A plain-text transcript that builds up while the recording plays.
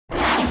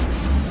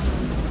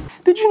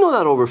Did you know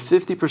that over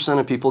 50%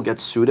 of people get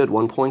sued at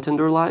one point in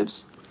their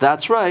lives?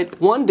 That's right,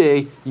 one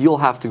day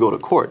you'll have to go to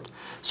court.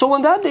 So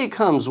when that day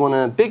comes, when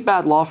a big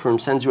bad law firm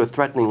sends you a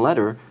threatening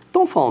letter,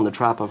 don't fall in the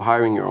trap of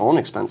hiring your own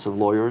expensive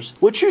lawyers.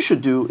 What you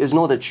should do is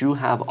know that you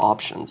have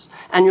options.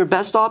 And your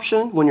best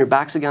option, when your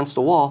back's against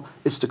the wall,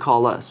 is to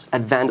call us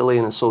at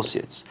Vandelay &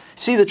 Associates.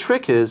 See, the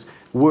trick is,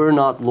 we're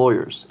not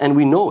lawyers, and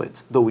we know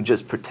it, though we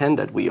just pretend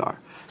that we are.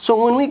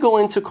 So when we go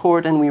into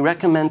court and we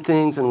recommend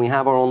things and we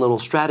have our own little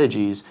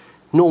strategies,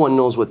 no one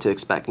knows what to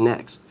expect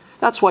next.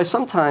 That's why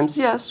sometimes,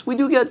 yes, we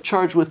do get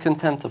charged with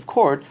contempt of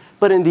court,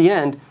 but in the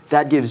end,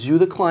 that gives you,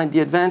 the client, the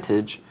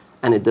advantage,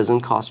 and it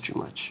doesn't cost you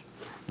much.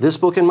 This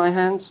book in my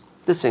hands,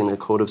 this ain't a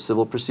code of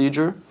civil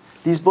procedure.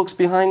 These books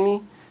behind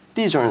me,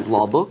 these aren't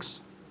law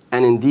books.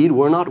 And indeed,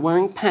 we're not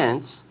wearing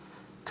pants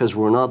because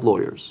we're not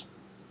lawyers.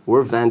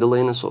 We're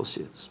Vandelay &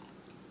 Associates.